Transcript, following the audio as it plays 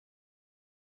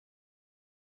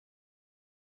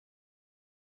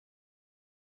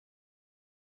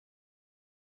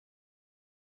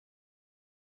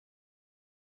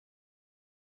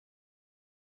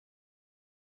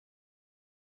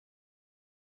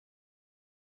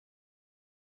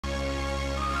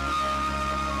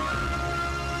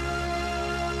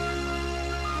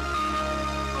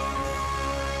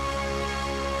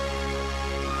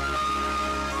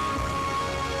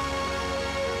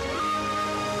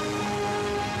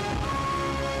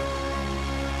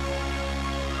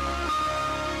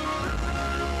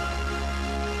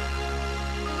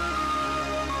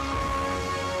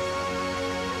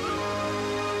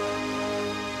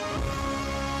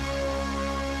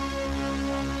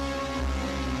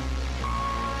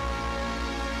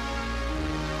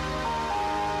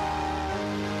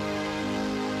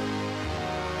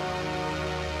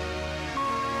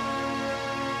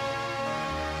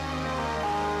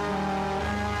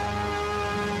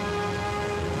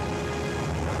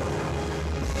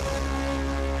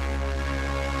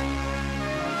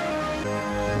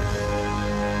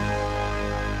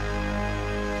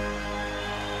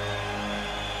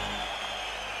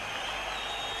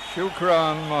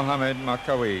Shukran Mohammed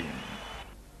Makawi.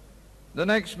 The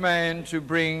next man to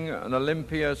bring an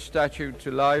Olympia statue to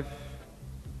life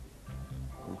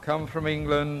will come from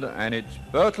England, and it's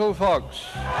Bertel Fox.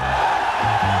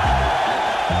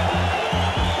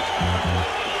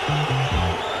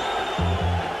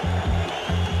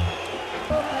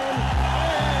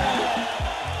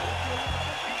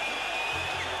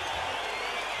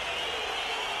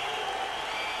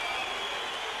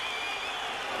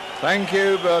 Thank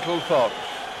you, Bertel Fox.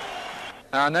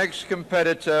 Our next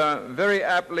competitor very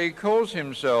aptly calls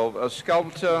himself a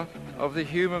sculptor of the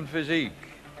human physique,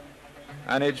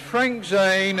 and it's Frank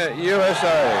Zane,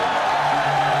 USA.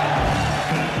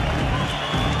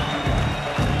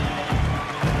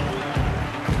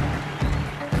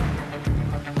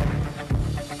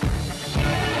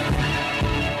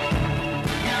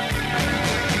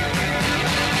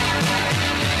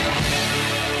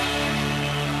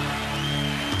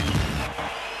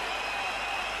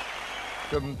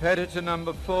 Competitor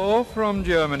number 4 from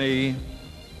Germany,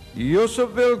 Yusuf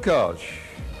Wilkosch.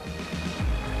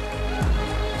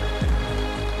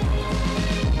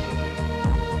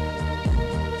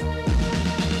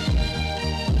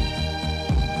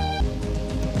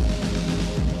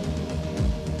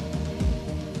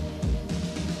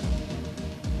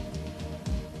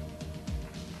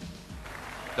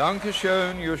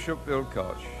 Dankeschön, Yusuf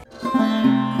Wilkosch.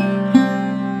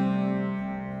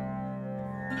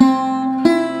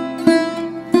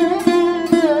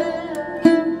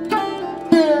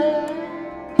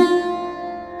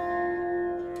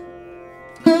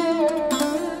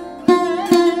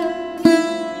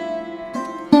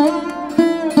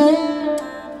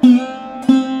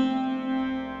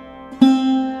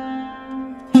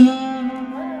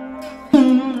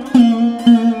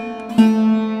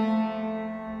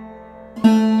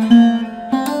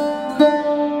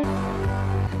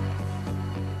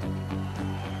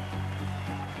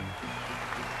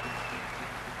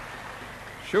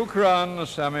 Shukran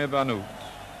Sami Banut.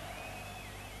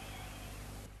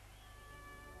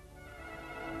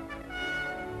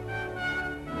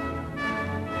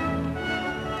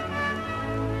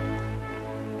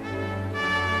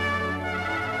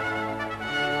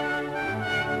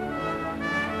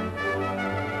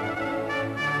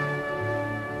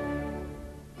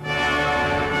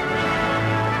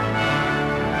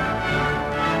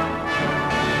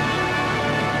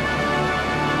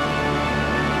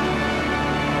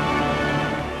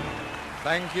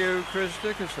 Thank you, Chris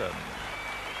Dickerson.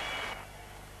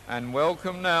 And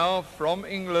welcome now from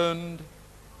England,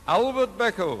 Albert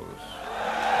Beckles.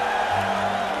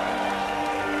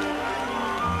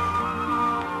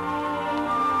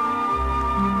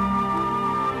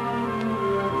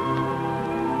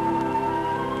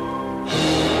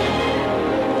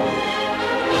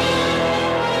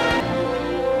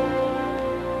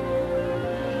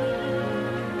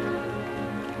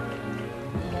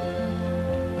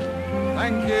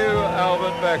 Thank you,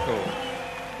 Albert Beckles.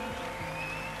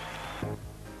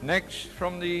 Next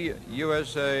from the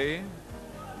USA,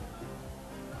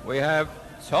 we have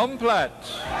Tom Platt.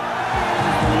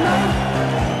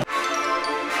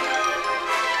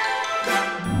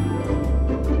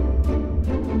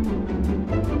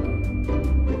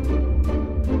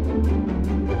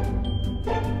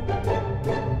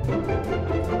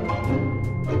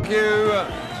 Thank you,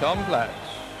 Tom Platt.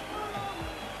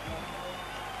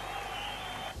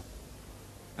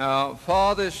 Our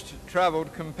farthest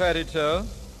travelled competitor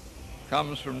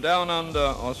comes from down under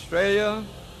Australia.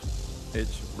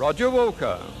 It's Roger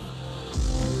Walker.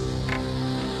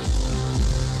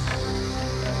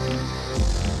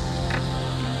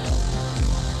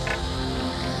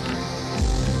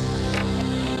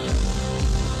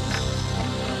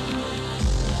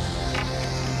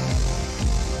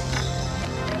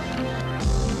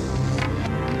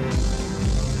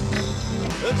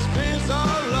 It's been so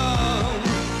long.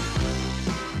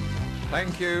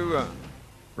 Thank you,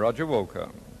 Roger Walker.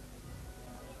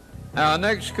 Our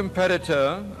next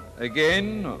competitor,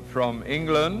 again from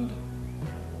England,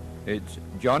 it's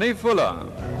Johnny Fuller.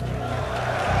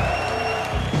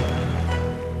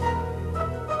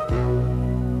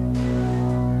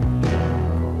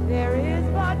 There is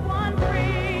but one freedom.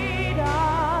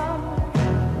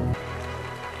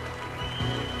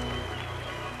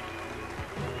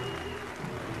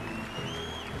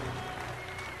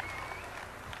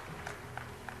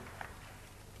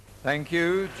 Thank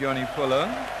you, Johnny Fuller.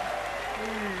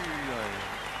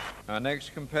 Our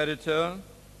next competitor,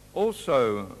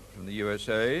 also from the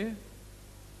USA,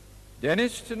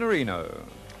 Dennis Tenorino.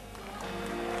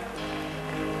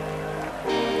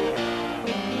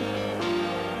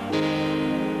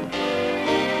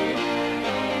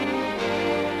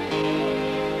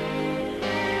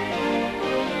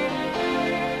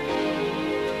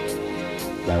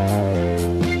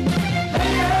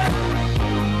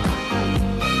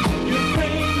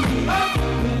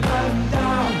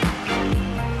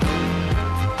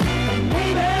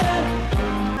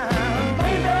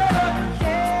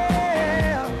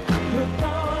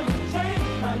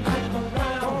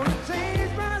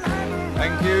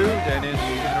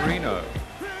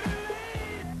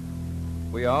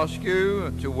 we ask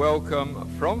you to welcome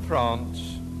from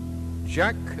France,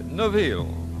 Jacques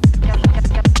Neville.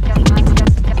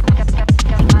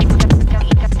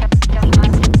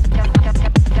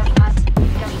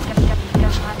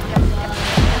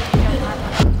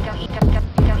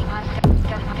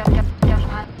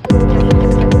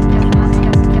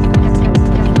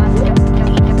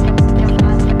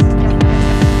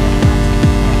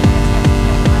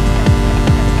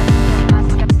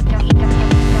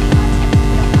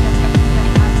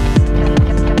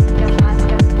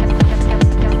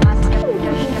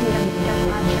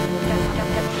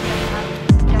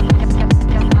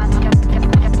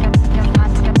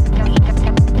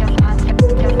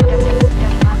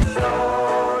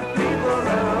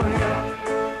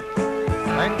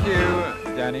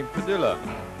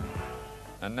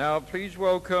 And now please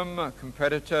welcome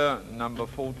competitor number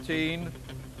 14.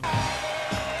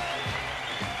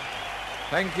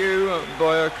 Thank you,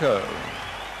 Boyako.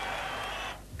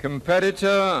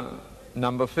 Competitor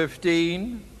number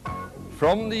 15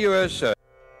 from the USA.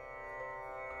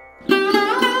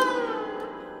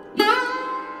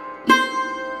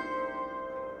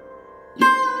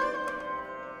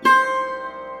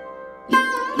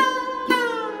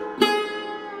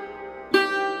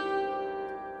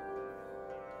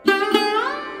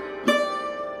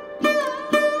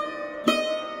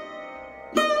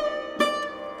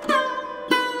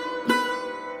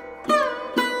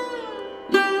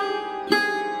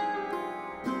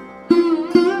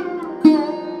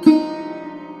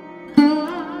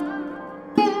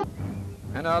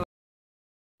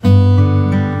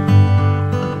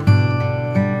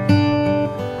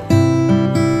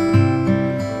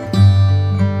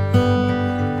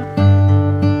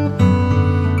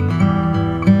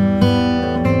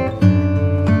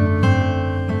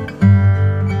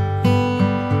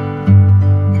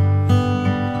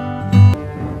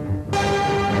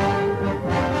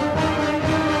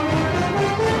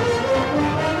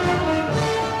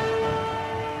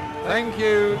 Thank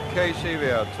you, Casey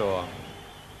Viator.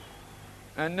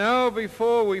 And now,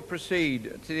 before we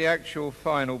proceed to the actual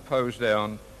final pose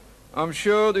down, I'm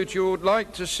sure that you would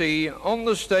like to see on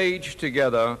the stage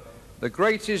together the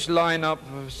greatest lineup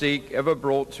of physique ever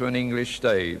brought to an English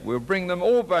stage. We'll bring them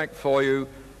all back for you.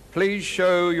 Please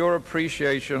show your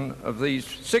appreciation of these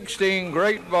 16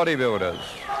 great bodybuilders.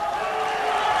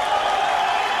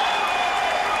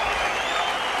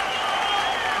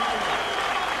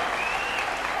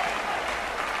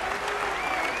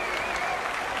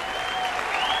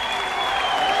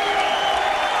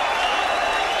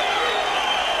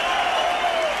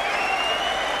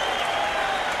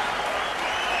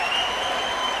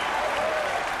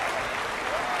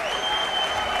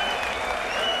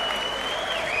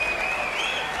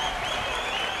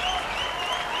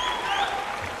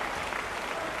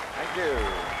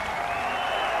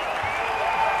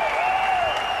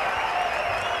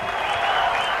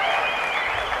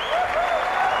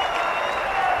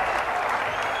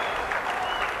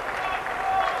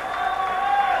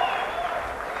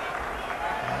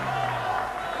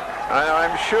 And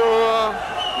I'm sure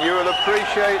you will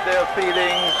appreciate their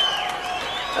feelings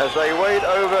as they wait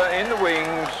over in the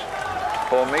wings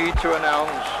for me to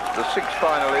announce the 6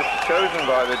 finalists chosen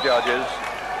by the judges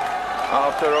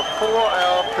after a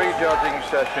 4-hour pre-judging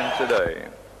session today.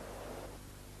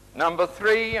 Number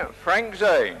 3, Frank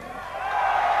Zane.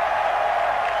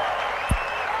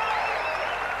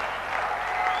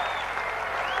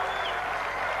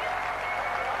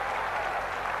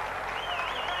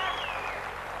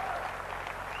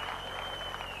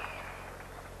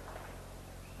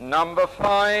 Number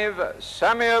 5,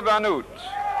 Samir Banut.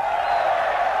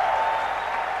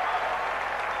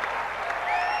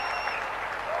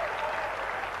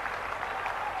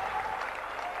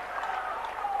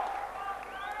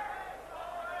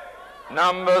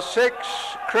 Number 6,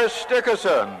 Chris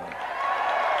Dickerson.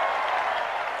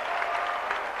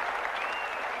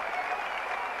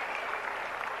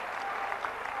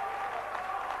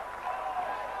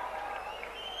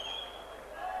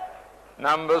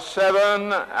 Number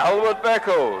 7, Albert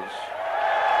Beckles.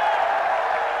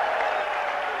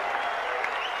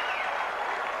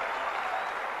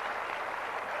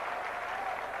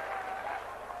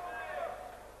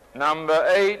 Number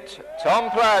 8, Tom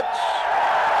Platz.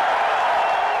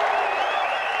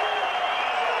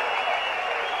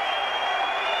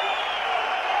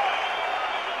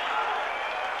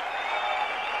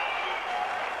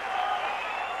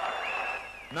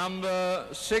 Number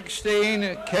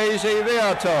 16, Casey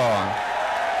Viator.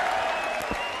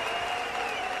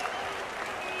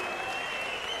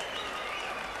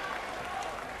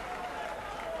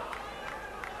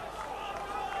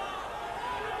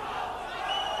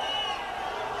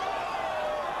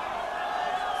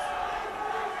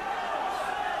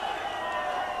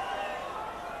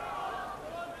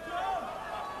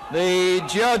 The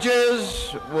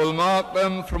judges will mark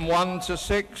them from 1 to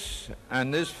 6,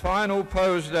 and this final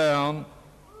pose down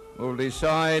will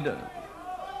decide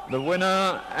the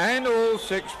winner and all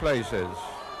 6 places.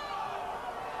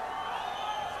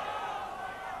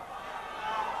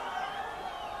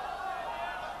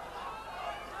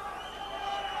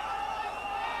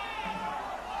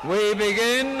 We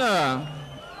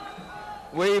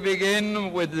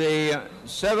begin with the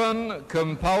 7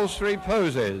 compulsory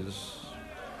poses.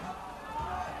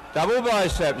 Double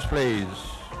biceps, please.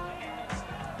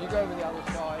 You go over the other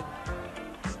side.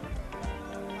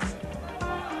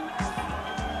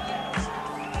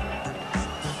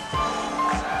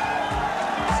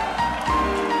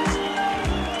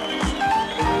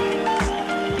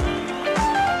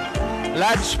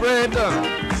 Lat spread.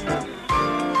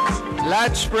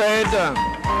 Lat spread.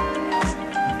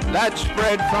 Lat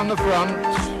spread from the front.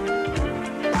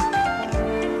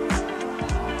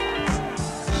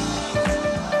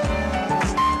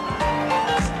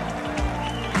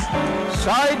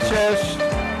 Side chest.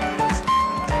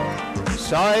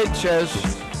 Side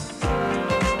chest.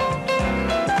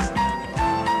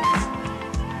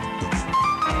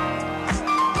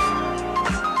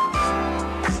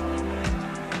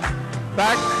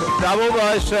 Back double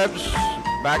biceps.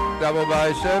 Back double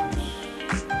biceps.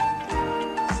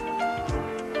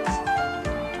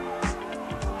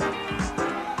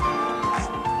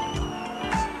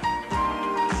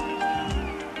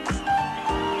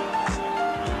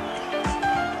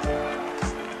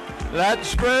 Lat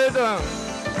spread.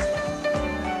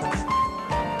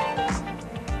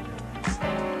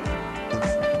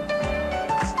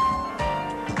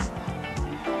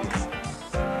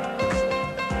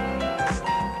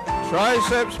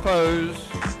 Triceps pose.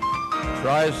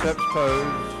 Triceps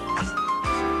pose.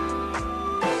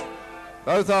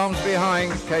 Both arms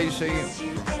behind, Casey.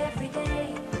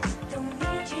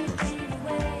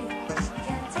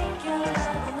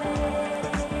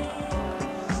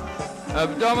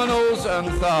 Abdominals and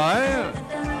thigh.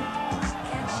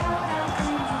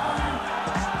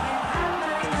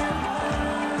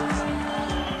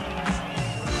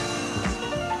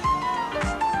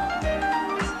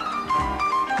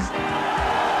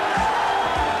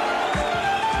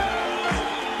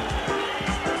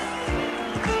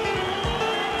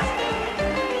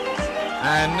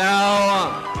 And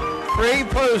now, free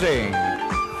posing.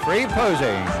 Free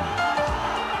posing.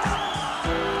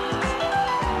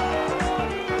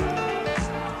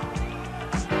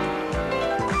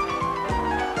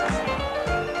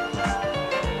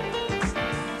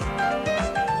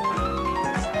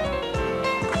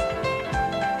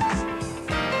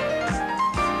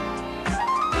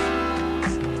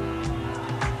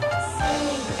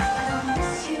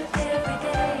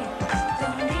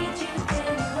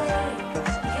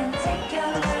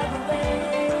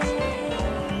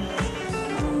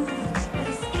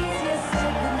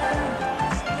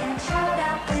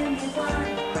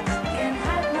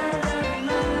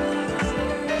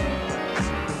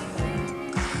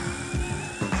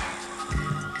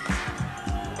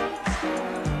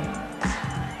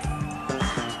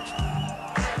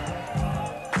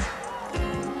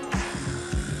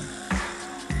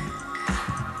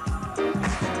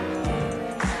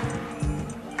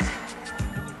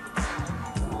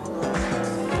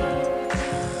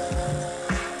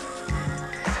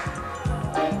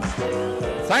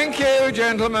 Thank you,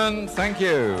 gentlemen. Thank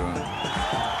you.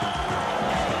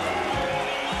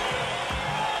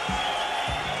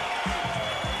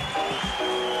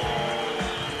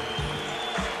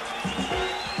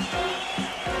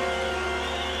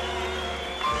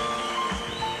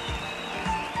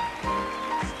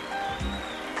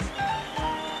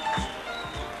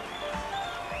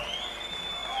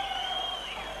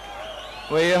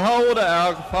 We hold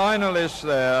our finalists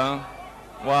there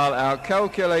while our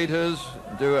calculators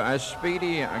do as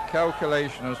speedy a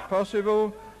calculation as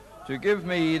possible to give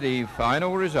me the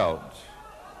final result.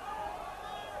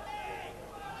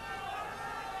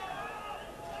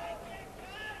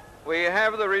 We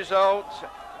have the result,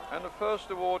 and the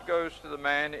first award goes to the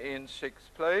man in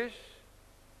 6th place,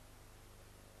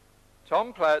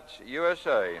 Tom Platt,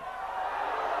 USA.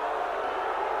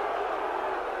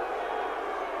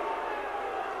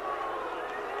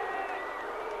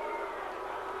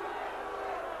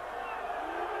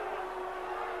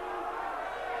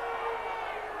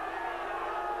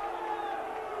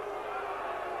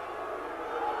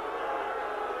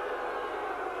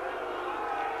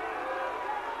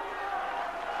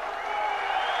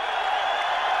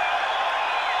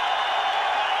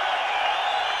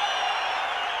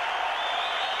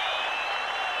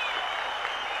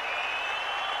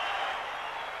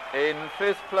 In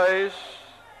 5th place,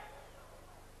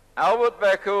 Albert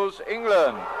Beckles,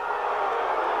 England.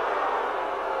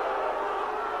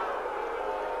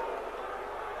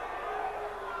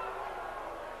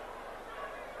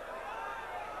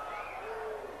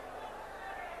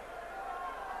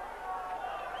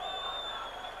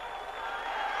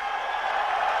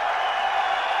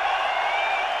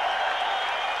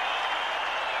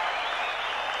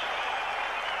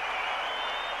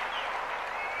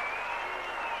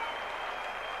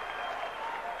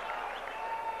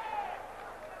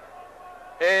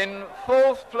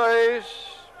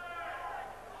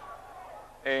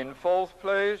 In fourth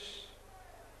place,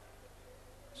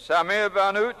 Samir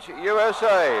Banut,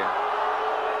 USA.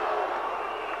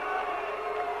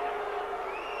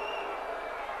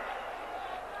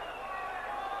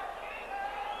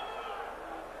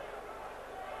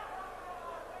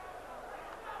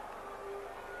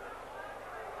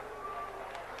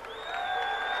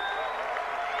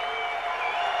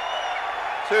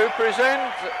 To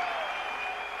present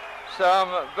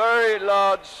some very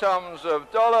large sums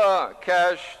of dollar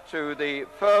cash to the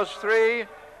first three,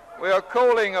 we are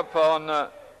calling upon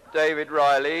David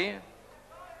Riley,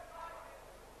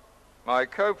 my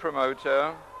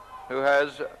co-promoter, who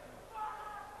has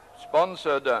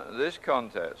sponsored this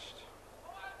contest.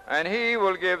 And he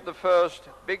will give the first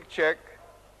big check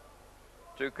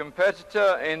to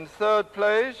competitor in third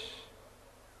place,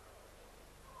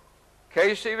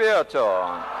 Casey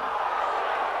Viertor.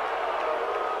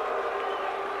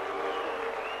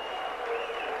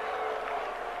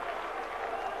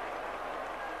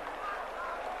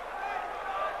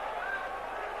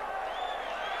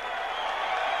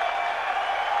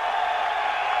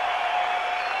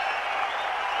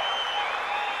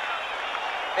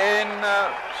 In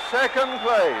second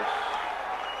place,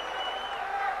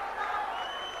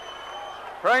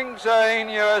 Frank Zane,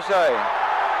 USA.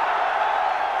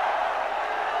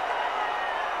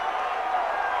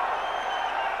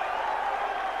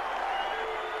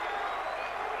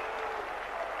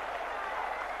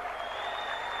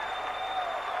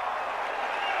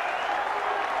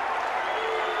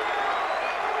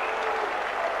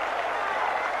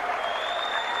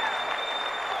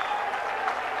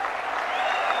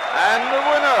 And the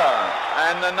winner,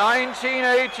 and the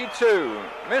 1982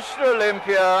 Mr.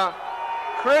 Olympia,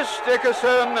 Chris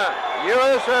Dickerson,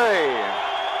 USA.